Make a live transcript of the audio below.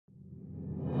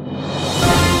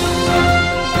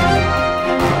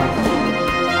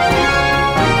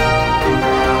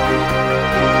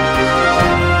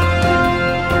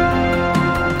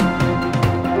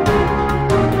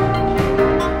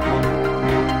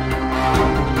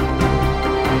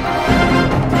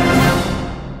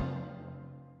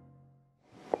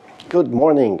Good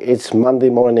morning, it's Monday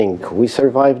morning. We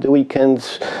survived the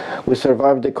weekends, we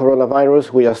survived the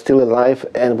coronavirus, we are still alive,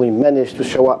 and we managed to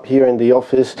show up here in the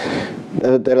office.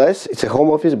 Nevertheless, it's a home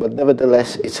office, but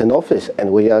nevertheless, it's an office,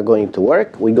 and we are going to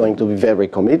work. We're going to be very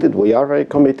committed. We are very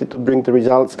committed to bring the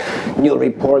results, new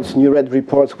reports, new red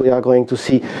reports. We are going to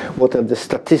see what are the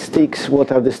statistics,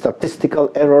 what are the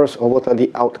statistical errors, or what are the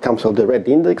outcomes of the red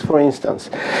index, for instance.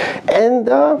 And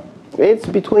it's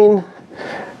between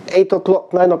 8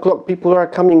 o'clock, 9 o'clock, people are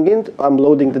coming in. I'm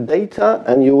loading the data,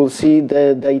 and you will see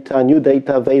the data, new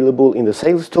data available in the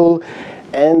sales tool.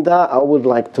 And I would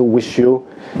like to wish you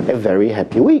a very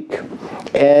happy week.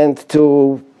 And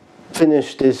to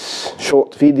finish this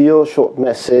short video, short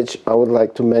message, I would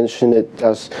like to mention it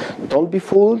as don't be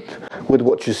fooled with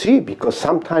what you see, because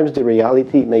sometimes the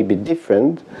reality may be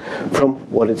different from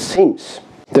what it seems.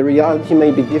 The reality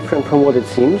may be different from what it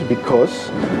seems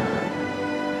because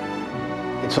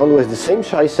it's always the same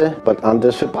Scheiße, but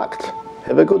anders verpackt.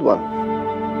 Have a good one.